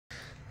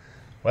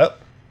Well,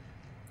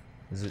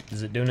 is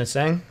it doing its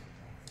thing?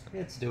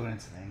 It's doing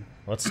its thing.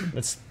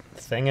 Let's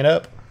thing it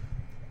up.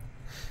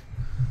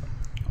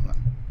 Hold on.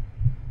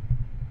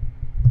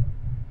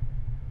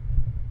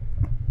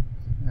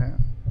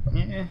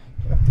 Yeah.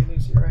 Lefty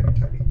loosey, righty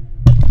tighty.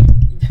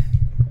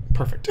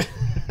 Perfect.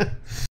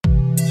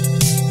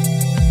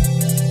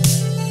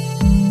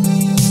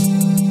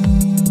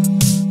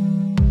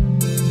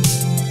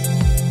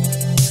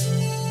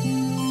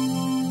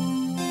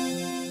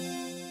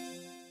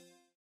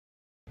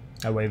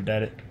 I waved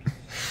at it.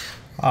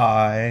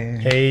 Hi.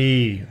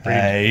 Hey.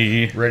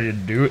 Hey. Ready to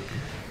do it?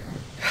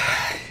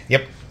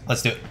 Yep.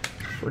 Let's do it.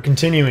 We're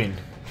continuing.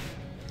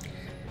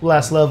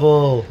 Last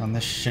level. On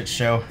this shit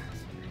show.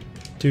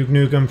 Duke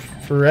Nukem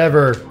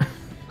forever.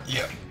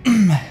 Yep.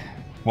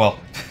 Well,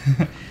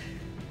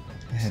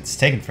 it's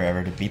taken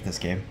forever to beat this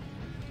game.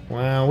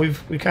 Well, we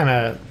kind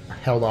of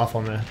held off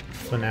on the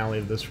finale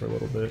of this for a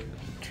little bit.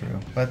 True.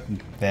 But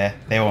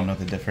they won't know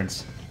the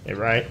difference. Hey,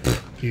 right?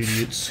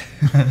 Idiots.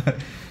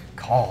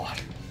 God.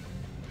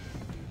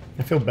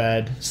 I feel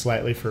bad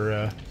slightly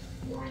for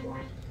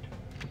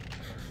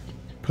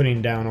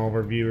putting down all of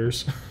our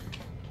viewers.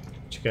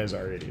 But you guys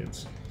are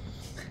idiots.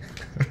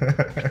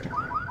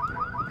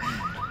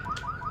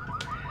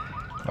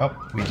 Oh,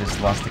 we just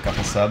lost a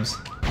couple subs.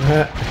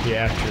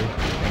 Yeah,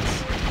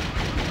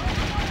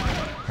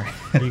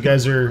 true. You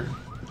guys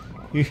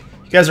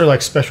are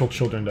like special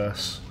children to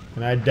us,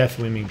 and I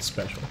definitely mean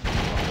special.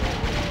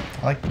 I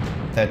like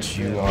that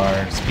you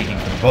are speaking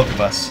for both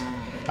of us.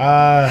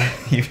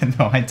 Even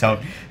though I don't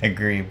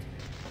agree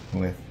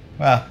with,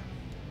 well,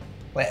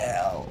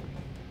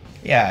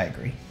 yeah, I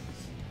agree.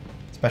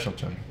 Special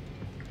children.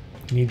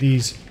 I need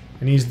these.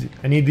 I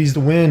need these to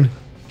win.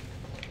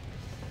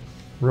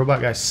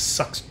 Robot guy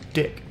sucks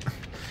dick.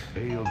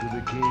 Hail to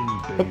the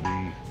king,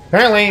 baby.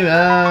 Apparently,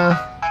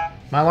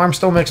 my alarm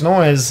still makes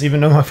noise,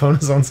 even though my phone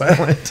is on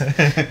silent.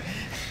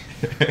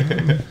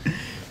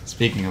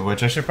 Speaking of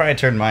which, I should probably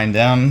turn mine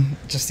down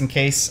just in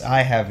case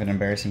I have an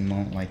embarrassing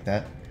moment like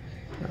that.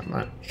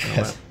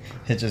 Because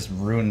it just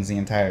ruins the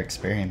entire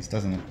experience,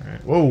 doesn't it?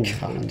 Right. Whoa.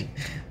 God.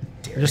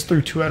 I just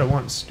threw two at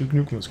once. Duke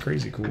Nukem was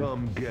crazy cool.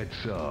 Come get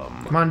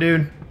some. Come on,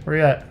 dude. Where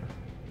you at?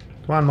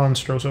 Come on,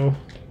 Monstroso.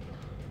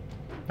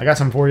 I got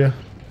some for you.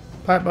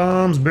 Pipe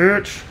bombs,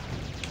 bitch.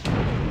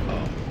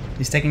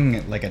 He's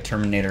taking like a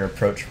Terminator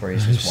approach where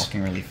he's just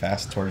walking really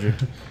fast towards you.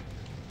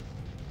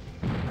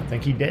 I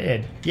think he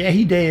did. Yeah,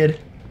 he did.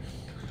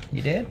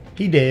 You did?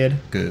 He did.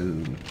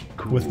 Good.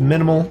 Cool. With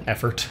minimal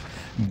effort.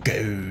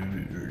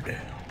 Good.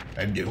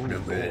 I'm doing Oh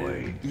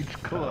boy, it's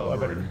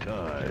clobbering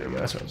time.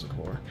 That's what I was looking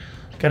for.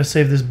 Gotta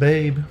save this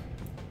babe.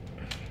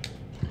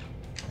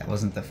 That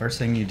wasn't the first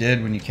thing you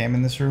did when you came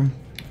in this room?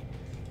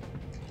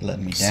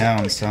 Letting me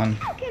down, son.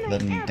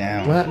 Letting me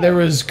down. Well, there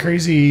was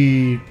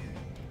crazy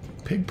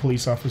pig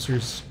police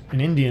officers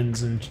and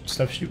Indians and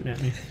stuff shooting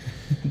at me.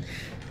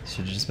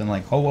 Should have just been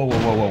like, whoa, whoa, whoa,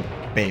 whoa, whoa,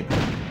 babe.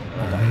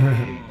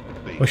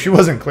 Well, she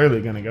wasn't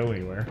clearly gonna go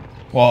anywhere.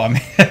 Well, I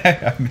mean,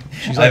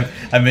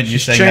 I meant you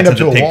saying that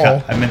to the pig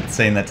cop. I meant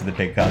saying that to the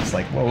pig cops.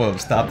 Like, whoa, whoa,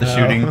 stop the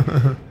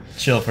shooting.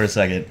 Chill for a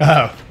second.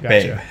 Oh,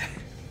 gotcha.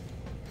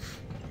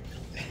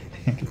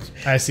 Babe.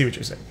 I see what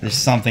you're saying. There's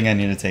something I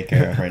need to take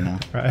care of right now.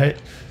 Right?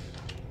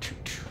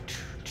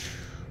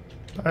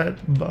 Pipe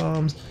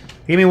bombs.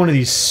 Give me one of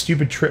these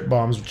stupid trip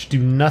bombs which do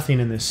nothing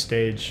in this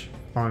stage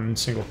on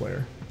single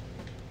player.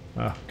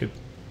 Ah, good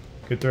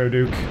throw,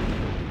 Duke.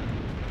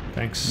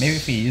 Thanks. Maybe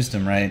if you used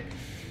them right,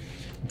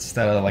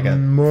 instead of like a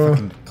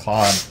fucking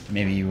clod,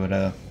 maybe you would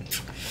have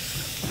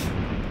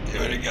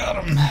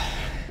got him.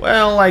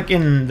 Well, like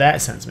in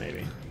that sense,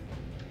 maybe.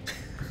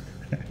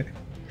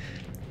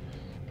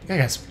 Guy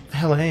got some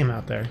hella aim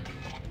out there.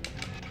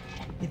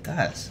 He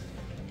does.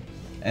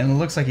 And it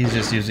looks like he's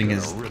just using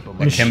his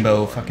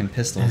akimbo fucking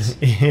pistols.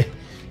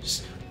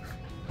 Just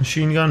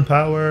machine gun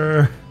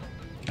power.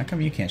 How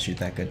come you can't shoot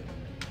that good?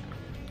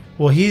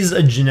 Well, he's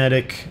a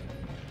genetic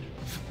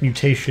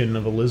mutation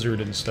of a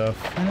lizard and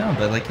stuff. I know,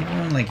 but like even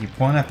when like you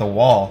point at the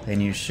wall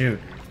and you shoot,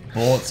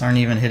 bullets aren't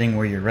even hitting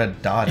where your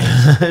red dot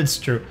is. It's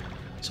true.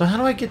 So how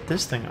do I get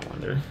this thing, I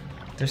wonder?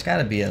 There's got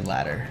to be a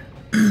ladder.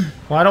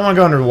 Well, I don't want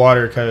to go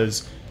underwater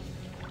because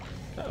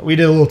we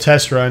did a little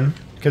test run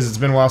because it's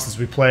been a while since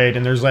we played,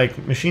 and there's like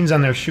machines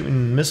on there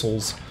shooting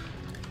missiles,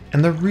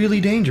 and they're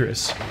really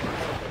dangerous.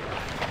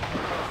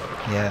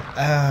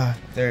 Yeah.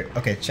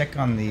 Okay, check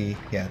on the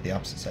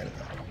opposite side of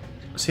that.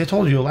 See, I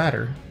told you a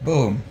ladder.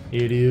 Boom.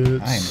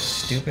 Idiots. I am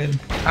stupid.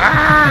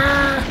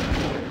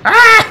 Ah!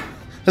 Ah!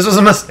 This was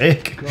a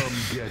mistake. Come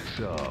get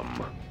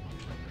some.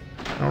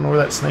 I don't know where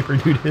that sniper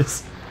dude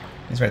is.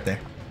 He's right there.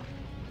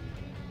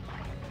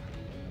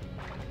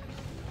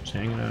 Just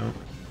hanging out.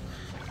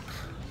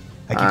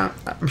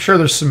 I'm sure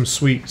there's some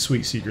sweet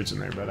secrets in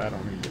there, but I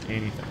don't need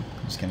anything.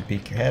 I'm just gonna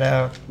peek your head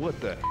out. What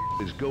the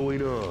is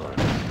going on?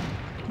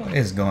 What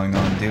is going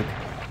on, Duke?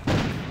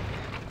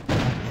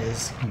 What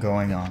is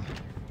going on?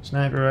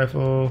 Sniper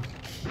rifle.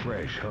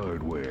 Fresh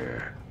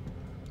hardware.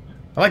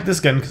 I like this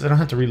gun because I don't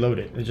have to reload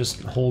it. It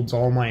just holds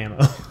all my ammo.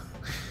 I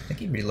think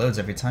he reloads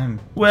every time.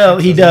 Well,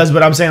 he does,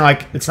 but I'm saying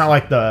like it's not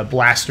like the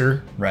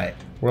blaster. Right.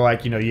 Where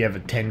like you have a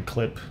 10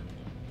 clip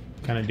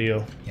kind of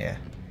deal. Yeah,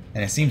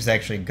 and it seems to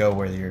actually go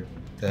where the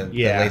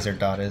laser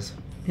dot is.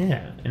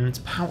 Yeah, and it's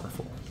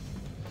powerful.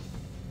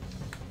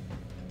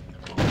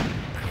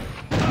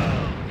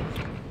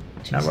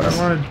 Not what I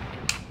wanted.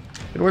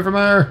 Get away from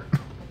there.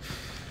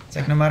 It's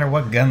like no matter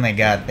what gun they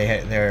got,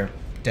 they're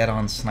dead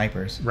on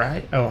snipers.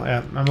 Right? Oh,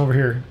 I'm over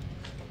here.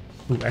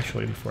 Ooh,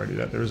 actually, before I do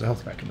that, there was a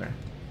health pack in there.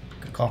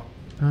 Good call.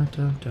 Dun,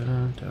 dun, dun,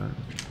 dun, dun.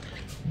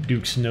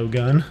 Duke's no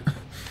gun.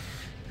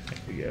 There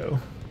we go.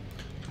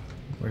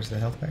 Where's the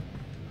health pack?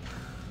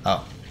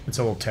 Oh. It's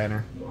a little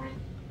tanner.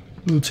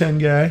 Little 10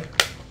 guy.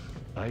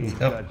 I ain't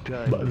got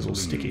time Buttons to will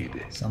sticky.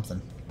 bleed.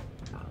 Something.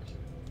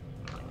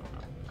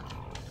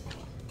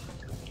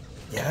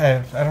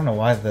 Yeah, I don't know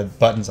why the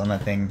buttons on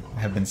that thing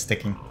have been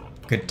sticking.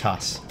 Good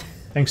toss.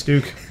 Thanks,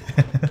 Duke.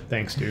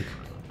 Thanks, Duke.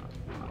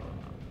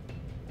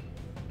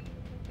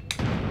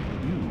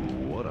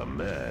 What a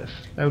mess.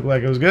 That looked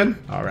like it was good.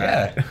 All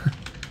right. Yeah.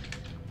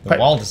 The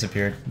wall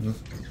disappeared.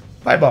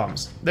 Pipe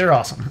bombs. They're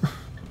awesome.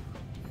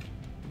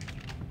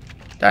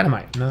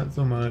 Dynamite. Not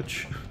so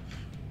much.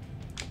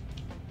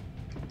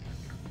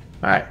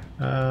 All right.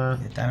 Yeah,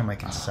 dynamite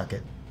can suck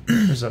it.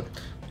 There's a.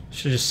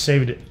 Should have just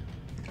saved it.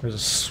 There's a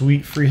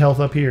sweet free health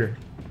up here.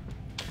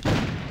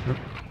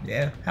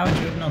 Yeah. How would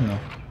you have known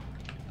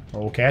though?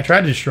 Okay, I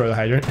tried to destroy the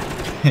hydrant.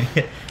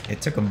 It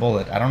took a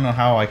bullet. I don't know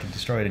how I could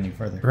destroy it any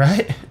further.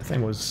 Right? The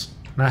thing was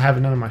not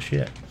having none of my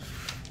shit.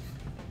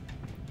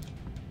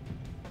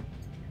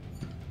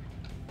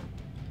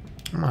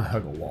 I'm gonna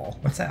hug a wall.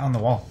 What's that on the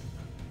wall?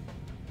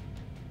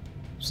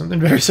 Something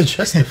very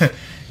suggestive.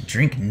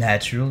 Drink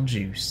natural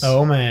juice.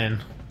 Oh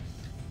man.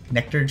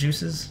 Nectar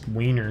juices?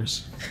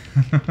 Wieners.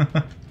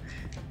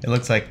 It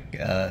looks like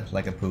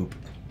a poop.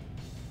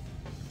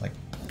 Like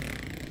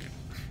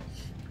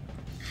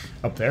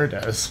up there it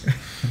does.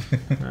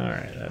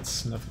 Alright,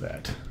 that's enough of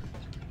that.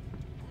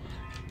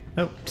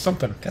 Oh,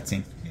 something.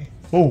 cutscene.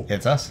 Oh,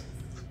 It's us.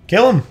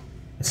 kill him!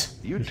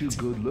 You're too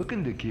good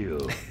looking to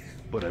kill,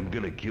 but I'm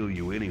gonna kill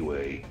you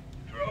anyway.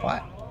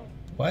 What?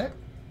 What?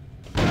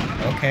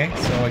 Okay,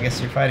 so I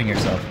guess you're fighting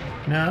yourself.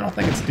 No, I don't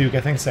think it's Duke.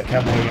 I think it's that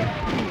cowboy again.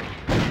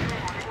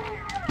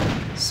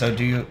 So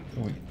do you...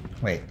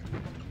 Wait.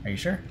 Are you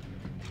sure?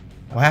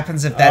 What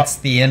happens if that's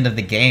the end of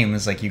the game?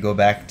 Is like you go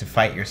back to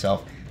fight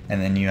yourself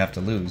and then you have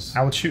to lose.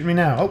 How it's shooting me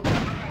now? Oh!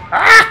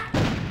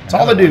 Ah! It's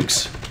all the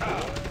Dukes.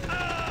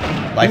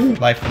 Life.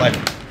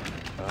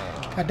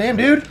 God damn,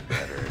 dude.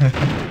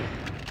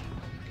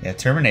 Yeah,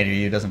 Terminator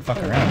you doesn't fuck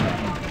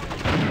around.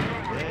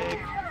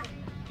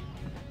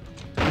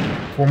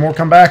 4 more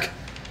come back.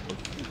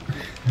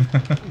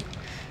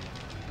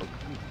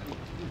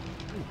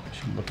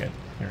 Should look at.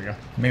 There we go.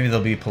 Maybe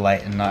they'll be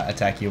polite and not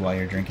attack you while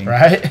you're drinking.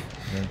 Right?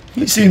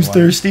 He seems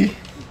thirsty.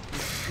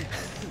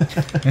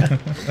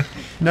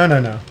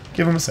 No.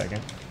 Give him a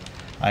second.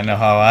 I know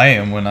how I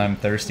am when I'm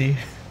thirsty.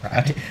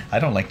 Right? I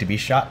don't like to be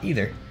shot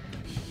either.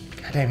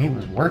 God damn, he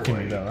was working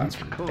me though. That's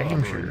for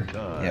damn sure.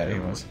 Yeah, he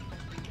was.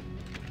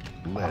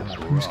 Let's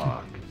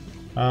rock.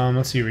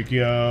 Let's see. We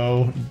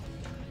go.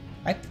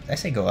 I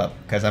say go up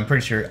because I'm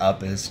pretty sure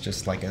up is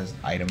just like an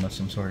item of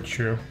some sort.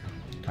 True.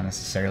 Not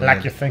necessarily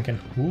Like you're thinking.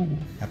 Ooh.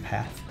 a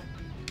path.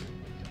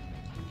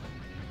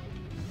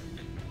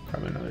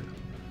 Probably another.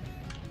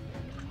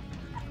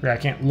 Yeah, I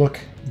can't look,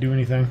 do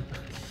anything.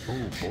 Oh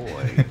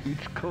boy,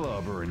 it's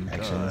clobbering time.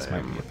 Actually, this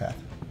might be a path.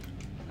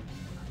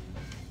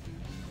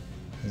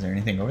 Is there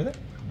anything over there?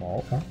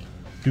 Well,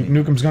 Duke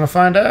Nukem's gonna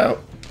find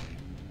out.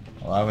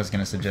 Well, I was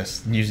gonna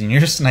suggest using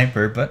your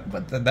sniper,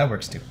 but that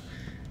works too.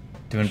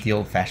 Doing it the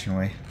old-fashioned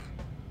way.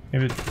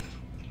 Maybe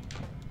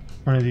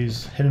one of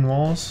these hidden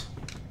walls.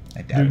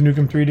 I doubt Duke it.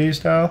 Nukem 3D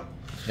style.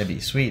 That'd be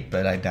sweet,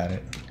 but I doubt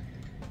it.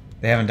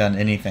 They haven't done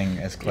anything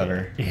as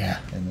clever Yeah.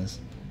 in this.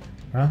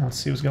 Well, let's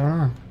see what's going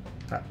on.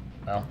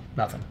 Well,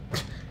 nothing.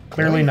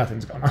 Clearly, Really?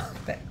 nothing's going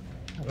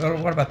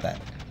on. What about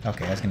that?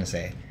 Okay, I was gonna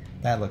say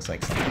that looks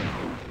like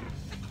something.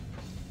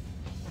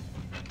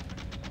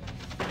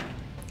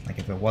 Like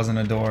if it wasn't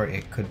a door,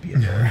 it could be a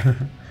door.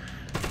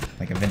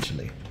 Like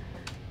eventually.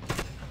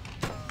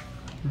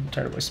 I'm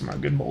tired of wasting my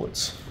good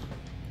bullets.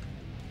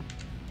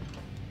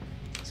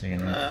 So you're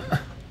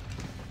gonna.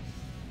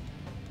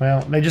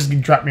 Well, they just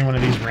dropped me one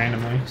of these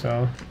randomly,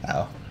 so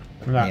Oh,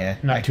 I'm not Yeah,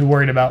 not I- too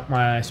worried about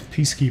my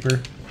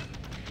peacekeeper.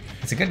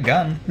 it's a good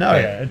gun. No,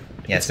 but- yeah.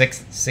 Yeah,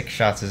 six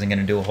shots isn't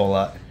gonna do a whole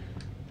lot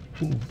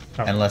Ooh.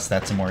 Oh. unless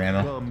that's some more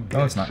ammo. Come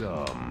No, it's get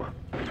not. some.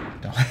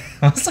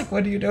 I was like,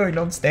 what are you doing?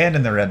 Don't stand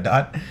in the red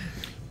dot.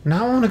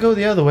 Now I want to go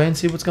the other way and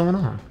see what's going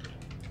on.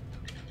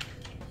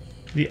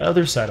 The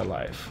other side of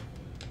life.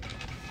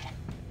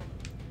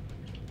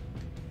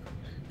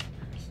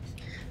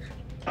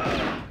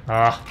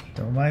 Ah,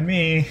 Don't mind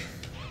me.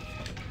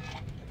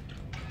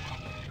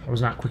 I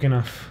was not quick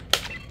enough.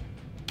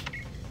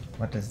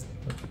 What does...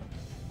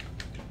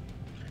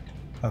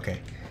 Okay.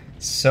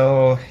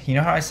 So, you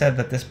know how I said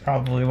that this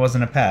probably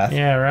wasn't a path?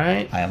 Yeah,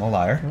 right? I am a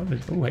liar.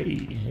 Oh,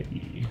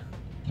 hey.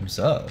 What's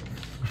up?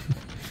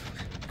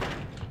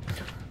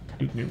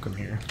 Nukem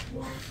here.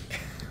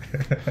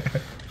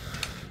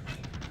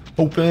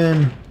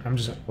 Open. I'm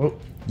just. Whoa.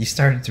 You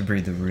started to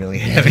breathe really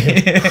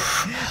heavy.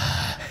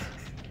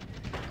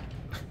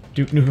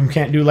 Duke Nukem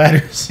can't do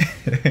ladders.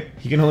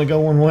 He can only go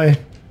one way.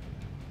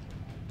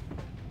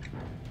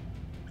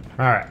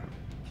 Alright.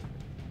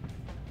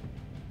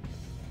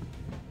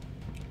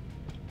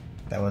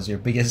 That was your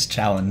biggest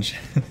challenge.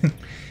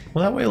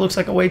 Well, that way it looks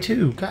like a way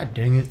too. God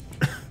dang it.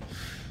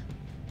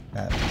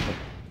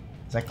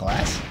 Is that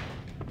glass?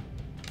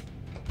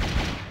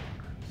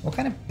 What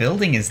kind of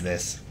building is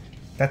this?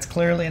 That's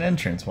clearly an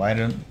entrance. Why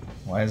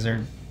is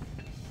there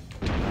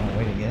no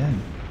way to get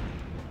in?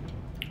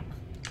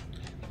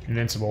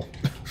 Invincible.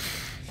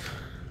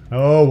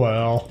 Oh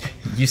well.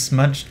 You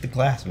smudged the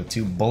glass with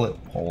 2 bullet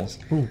holes.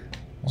 Ooh.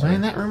 Was I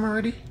in that room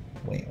already?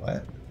 Wait,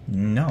 what?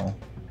 No.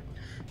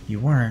 You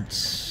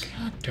weren't.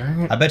 God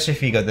dang it. I bet you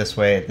if you go this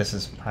way, this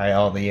is probably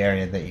all the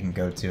area that you can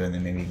go to, and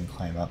then maybe you can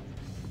climb up.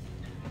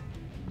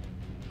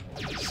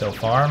 So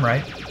far, I'm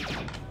right.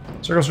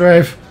 Circle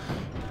strafe.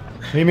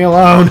 Leave me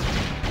alone.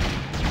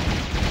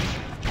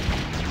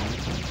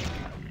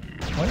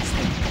 What is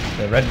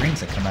the red rings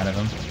that come out of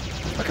him?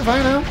 Fuck if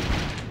I know.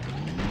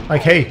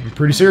 Like, hey, I'm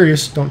pretty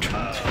serious. Don't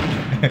try.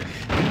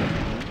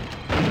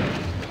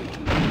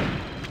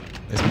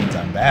 This means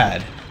I'm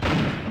bad.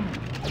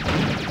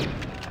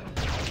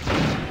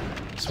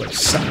 That's what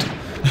sucked.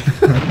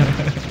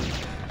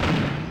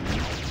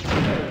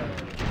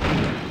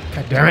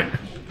 God damn it.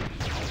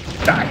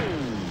 Die.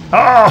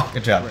 Oh!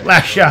 Good job.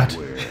 Last shot.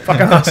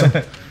 Fucking awesome.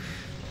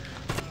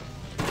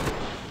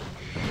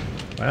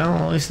 Well,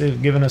 at least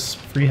they've given us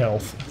free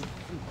health.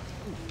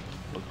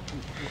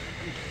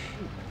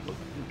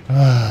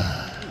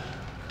 I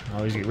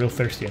always get real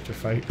thirsty after a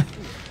fight.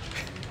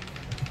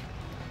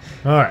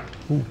 Alright.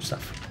 Ooh,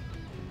 stuff.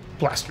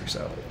 Blaster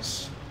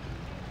cells.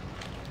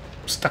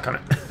 I'm stuck on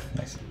it.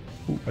 Nice.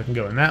 Ooh, I can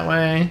go in that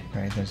way.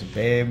 Right, there's a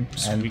babe.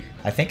 And Sweet.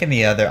 I think in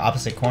the other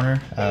opposite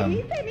corner,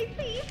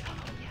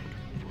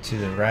 to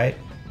the right,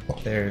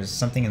 there's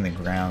something in the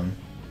ground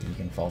that you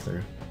can fall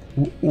through.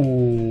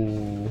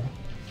 Ooh.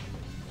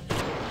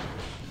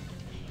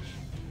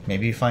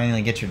 Maybe you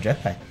finally get your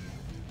jetpack.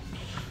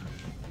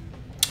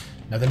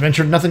 Nothing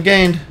ventured, nothing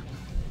gained.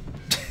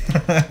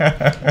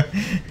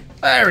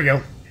 There we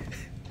go.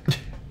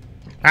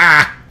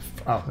 Ah!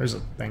 Oh, there's a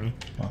thingy.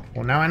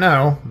 Well, now I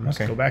know. Let's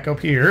go back up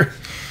here.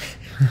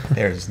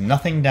 There's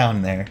nothing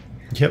down there.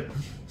 Yep.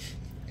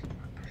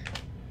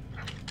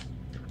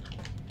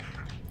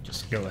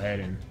 Just go ahead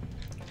and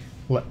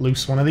let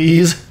loose one of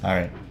these.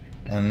 Alright.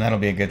 And that'll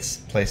be a good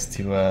place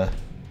to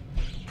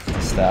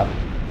stop.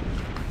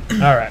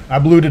 Alright, I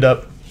blued it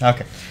up.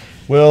 Okay.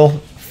 We'll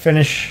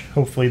finish,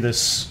 hopefully,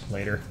 this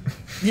later.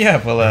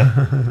 Yeah,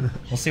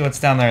 we'll see what's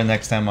down there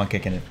next time on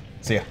Kicking It.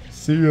 See ya.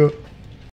 See ya.